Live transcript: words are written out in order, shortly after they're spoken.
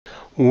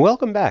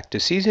Welcome back to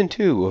Season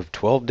 2 of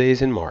 12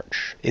 Days in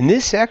March. In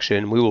this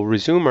section, we will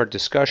resume our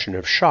discussion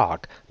of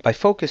shock by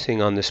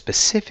focusing on the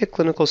specific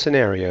clinical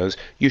scenarios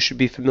you should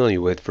be familiar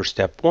with for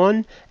Step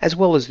 1, as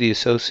well as the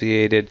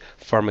associated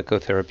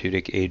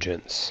pharmacotherapeutic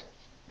agents.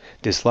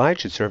 This slide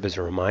should serve as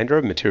a reminder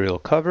of material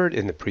covered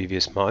in the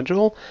previous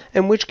module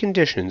and which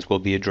conditions will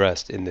be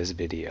addressed in this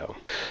video.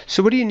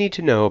 So what do you need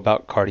to know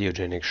about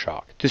cardiogenic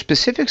shock? The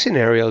specific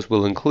scenarios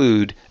will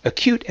include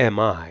acute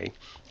MI,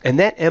 and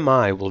that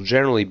MI will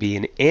generally be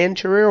an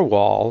anterior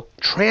wall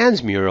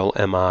transmural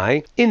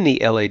MI in the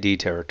LAD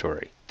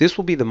territory. This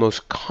will be the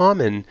most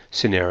common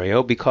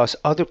scenario because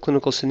other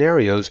clinical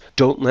scenarios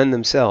don't lend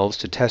themselves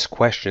to test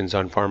questions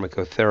on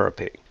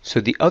pharmacotherapy. So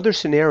the other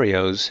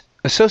scenarios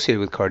associated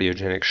with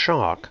cardiogenic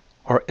shock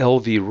are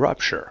LV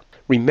rupture.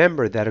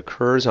 Remember that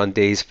occurs on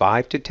days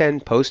 5 to 10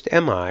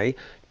 post-MI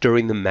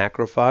during the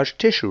macrophage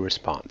tissue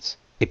response.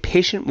 A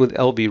patient with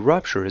LV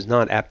rupture is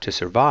not apt to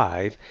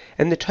survive,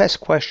 and the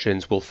test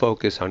questions will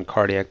focus on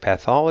cardiac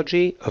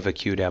pathology of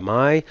acute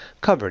MI,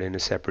 covered in a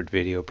separate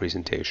video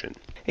presentation.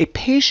 A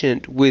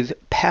patient with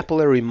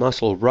papillary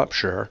muscle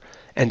rupture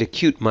and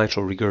acute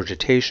mitral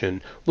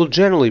regurgitation will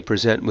generally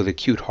present with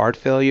acute heart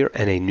failure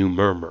and a new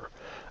murmur.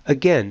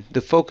 Again,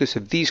 the focus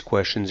of these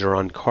questions are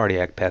on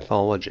cardiac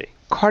pathology.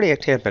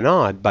 Cardiac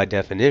tamponade, by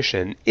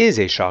definition, is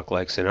a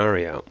shock-like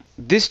scenario.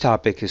 This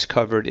topic is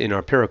covered in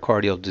our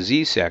pericardial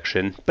disease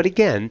section, but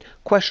again,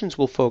 questions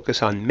will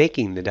focus on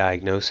making the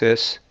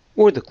diagnosis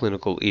or the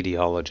clinical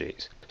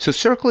etiologies. So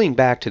circling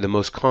back to the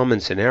most common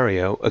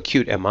scenario,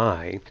 acute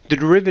MI, the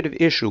derivative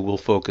issue will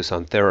focus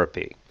on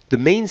therapy. The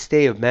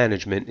mainstay of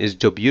management is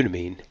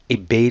dobutamine, a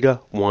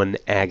beta-1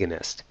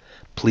 agonist.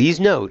 Please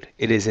note,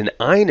 it is an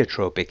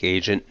inotropic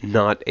agent,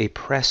 not a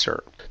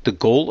pressor. The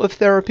goal of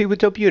therapy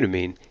with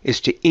dobutamine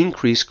is to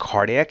increase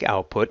cardiac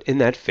output in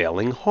that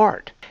failing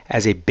heart.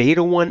 As a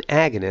beta-1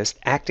 agonist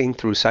acting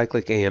through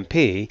cyclic AMP,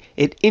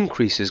 it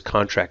increases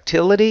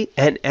contractility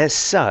and as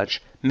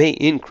such may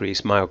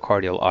increase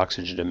myocardial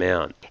oxygen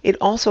demand. It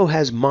also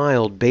has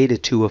mild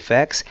beta-2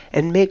 effects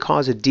and may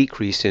cause a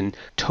decrease in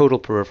total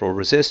peripheral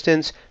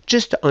resistance,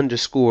 just to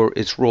underscore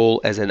its role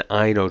as an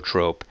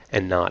inotrope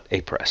and not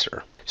a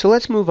pressor. So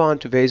let's move on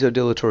to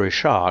vasodilatory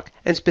shock,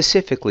 and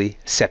specifically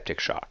septic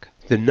shock.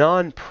 The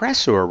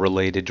non-pressor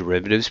related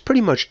derivatives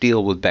pretty much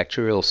deal with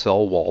bacterial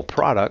cell wall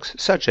products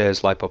such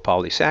as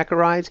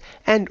lipopolysaccharides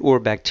and or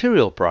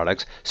bacterial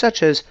products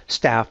such as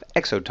staph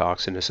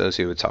exotoxin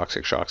associated with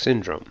toxic shock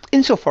syndrome.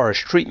 Insofar as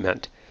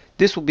treatment,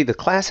 this will be the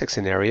classic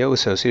scenario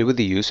associated with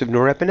the use of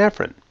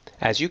norepinephrine.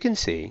 As you can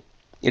see,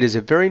 it is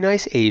a very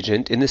nice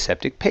agent in the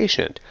septic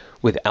patient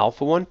with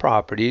alpha-1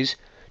 properties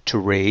to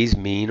raise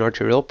mean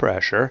arterial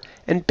pressure,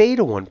 and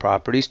beta-1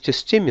 properties to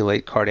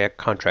stimulate cardiac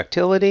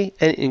contractility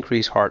and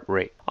increase heart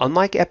rate.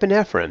 Unlike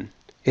epinephrine,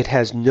 it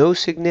has no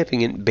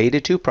significant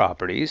beta-2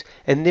 properties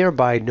and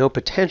thereby no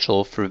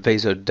potential for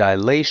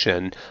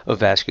vasodilation of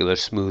vascular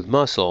smooth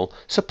muscle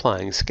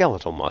supplying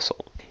skeletal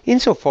muscle.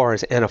 Insofar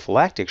as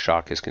anaphylactic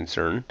shock is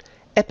concerned,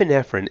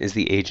 epinephrine is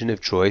the agent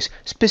of choice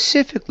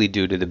specifically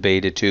due to the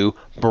beta-2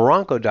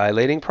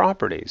 bronchodilating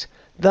properties.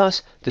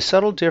 Thus, the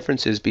subtle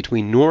differences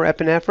between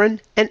norepinephrine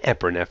and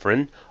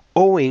epinephrine,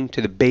 owing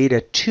to the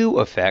beta-2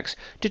 effects,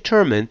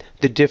 determine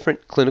the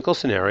different clinical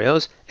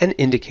scenarios and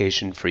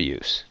indication for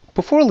use.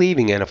 Before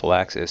leaving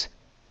anaphylaxis,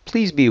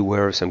 please be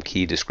aware of some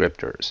key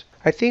descriptors.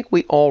 I think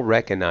we all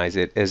recognize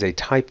it as a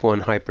type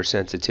 1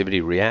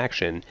 hypersensitivity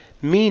reaction,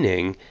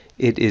 meaning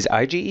it is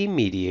IgE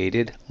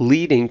mediated,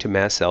 leading to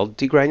mast cell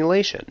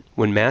degranulation.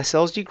 When mast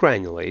cells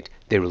degranulate,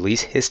 they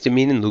release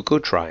histamine and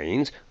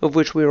leukotrienes, of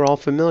which we are all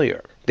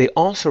familiar. They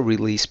also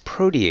release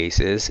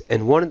proteases,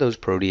 and one of those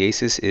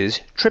proteases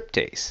is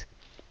tryptase.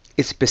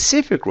 Its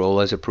specific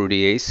role as a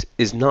protease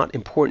is not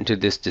important to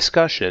this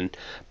discussion,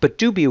 but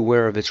do be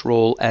aware of its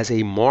role as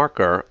a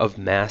marker of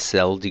mast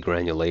cell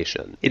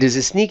degranulation. It is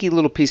a sneaky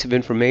little piece of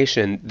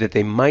information that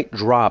they might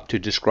drop to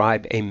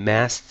describe a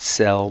mast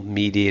cell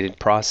mediated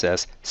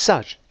process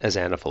such as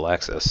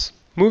anaphylaxis.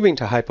 Moving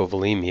to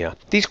hypovolemia,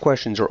 these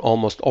questions are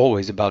almost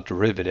always about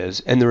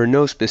derivatives, and there are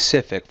no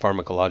specific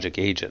pharmacologic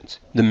agents.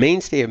 The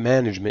mainstay of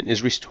management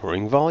is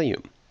restoring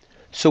volume.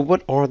 So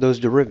what are those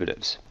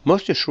derivatives?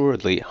 Most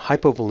assuredly,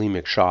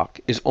 hypovolemic shock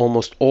is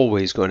almost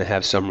always going to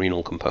have some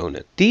renal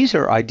component. These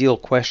are ideal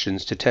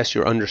questions to test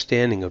your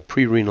understanding of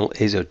prerenal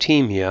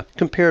azotemia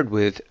compared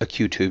with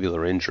acute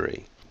tubular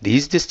injury.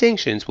 These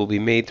distinctions will be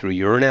made through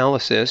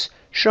urinalysis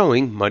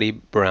showing muddy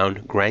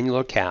brown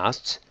granular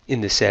casts in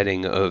the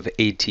setting of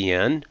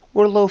ATN,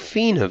 or low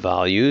FeNA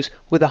values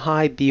with a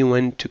high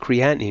BUN to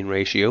creatinine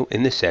ratio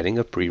in the setting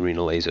of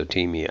prerenal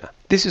azotemia.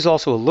 This is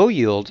also a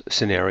low-yield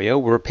scenario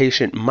where a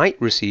patient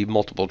might receive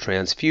multiple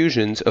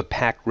transfusions of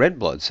packed red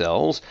blood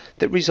cells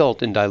that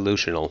result in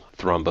dilutional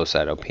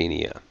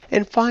thrombocytopenia.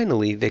 And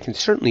finally, they can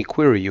certainly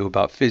query you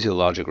about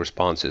physiologic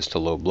responses to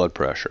low blood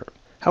pressure.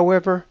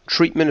 However,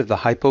 treatment of the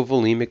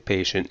hypovolemic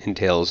patient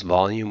entails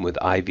volume with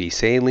IV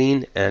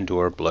saline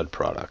and/or blood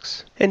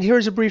products. And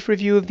here's a brief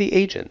review of the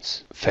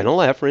agents.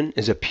 Phenylephrine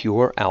is a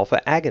pure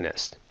alpha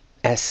agonist.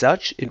 As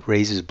such, it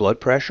raises blood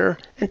pressure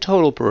and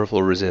total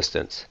peripheral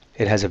resistance.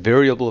 It has a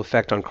variable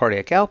effect on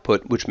cardiac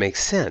output, which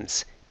makes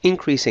sense.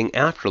 Increasing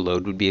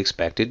afterload would be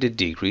expected to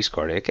decrease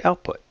cardiac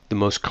output. The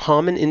most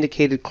common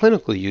indicated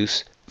clinical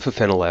use for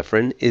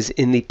phenylephrine is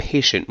in the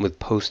patient with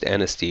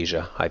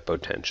post-anesthesia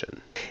hypotension.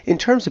 In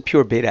terms of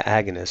pure beta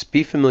agonists,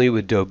 be familiar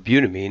with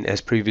dobutamine as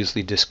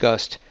previously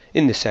discussed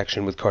in this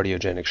section with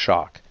cardiogenic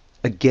shock.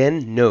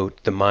 Again,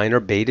 note the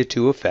minor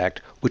beta-2 effect,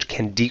 which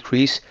can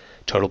decrease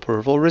total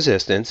peripheral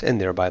resistance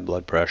and thereby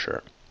blood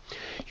pressure.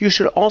 You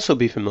should also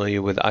be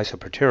familiar with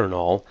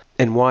isoproterenol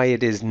and why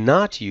it is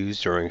not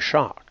used during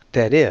shock.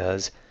 That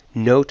is,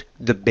 note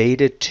the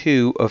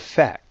beta-2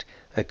 effect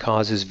that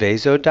causes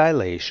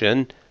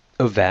vasodilation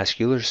of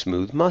vascular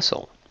smooth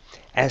muscle.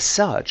 As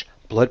such,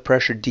 blood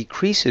pressure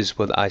decreases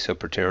with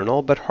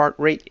isoproterenol, but heart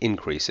rate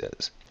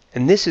increases.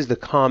 And this is the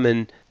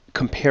common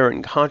compare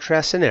and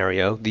contrast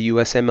scenario the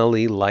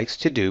USMLE likes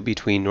to do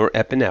between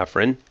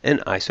norepinephrine and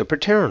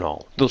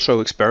isoproterenol. They'll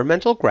show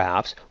experimental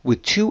graphs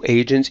with two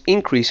agents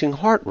increasing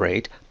heart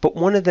rate, but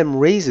one of them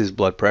raises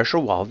blood pressure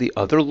while the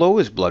other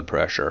lowers blood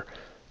pressure.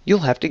 You'll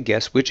have to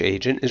guess which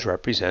agent is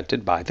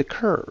represented by the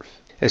curve.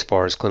 As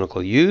far as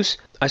clinical use,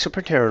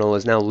 isoproterenol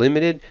is now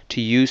limited to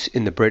use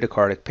in the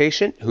bradycardic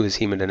patient who is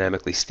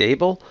hemodynamically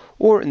stable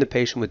or in the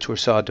patient with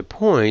torsade de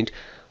pointe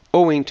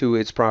owing to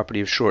its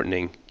property of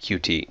shortening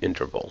QT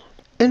interval.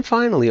 And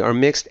finally, our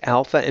mixed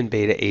alpha and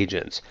beta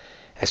agents.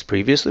 As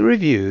previously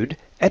reviewed,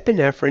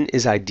 epinephrine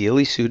is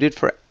ideally suited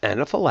for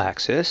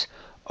anaphylaxis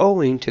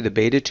owing to the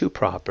beta-2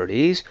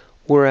 properties,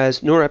 whereas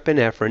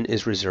norepinephrine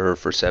is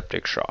reserved for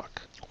septic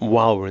shock.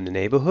 While we're in the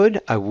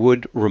neighborhood, I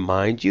would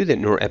remind you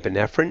that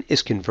norepinephrine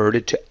is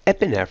converted to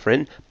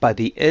epinephrine by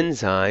the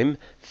enzyme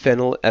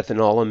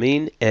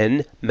phenylethanolamine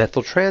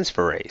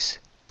N-methyltransferase.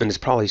 And it's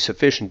probably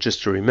sufficient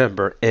just to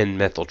remember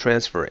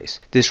N-methyltransferase.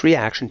 This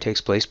reaction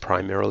takes place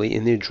primarily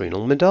in the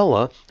adrenal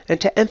medulla,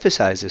 and to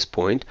emphasize this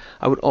point,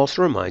 I would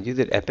also remind you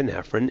that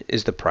epinephrine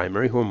is the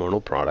primary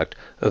hormonal product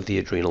of the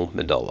adrenal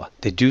medulla.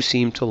 They do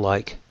seem to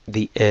like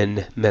the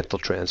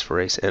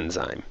N-methyltransferase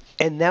enzyme.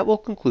 And that will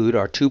conclude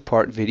our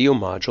two-part video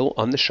module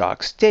on the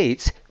shock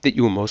states that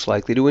you are most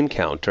likely to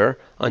encounter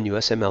on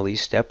USMLE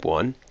Step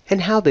 1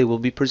 and how they will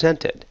be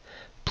presented.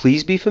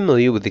 Please be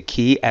familiar with the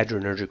key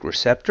adrenergic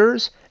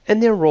receptors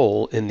and their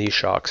role in these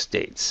shock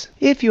states.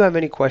 If you have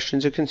any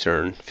questions or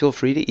concern, feel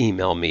free to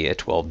email me at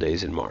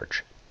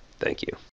 12DaysinMarch. Thank you.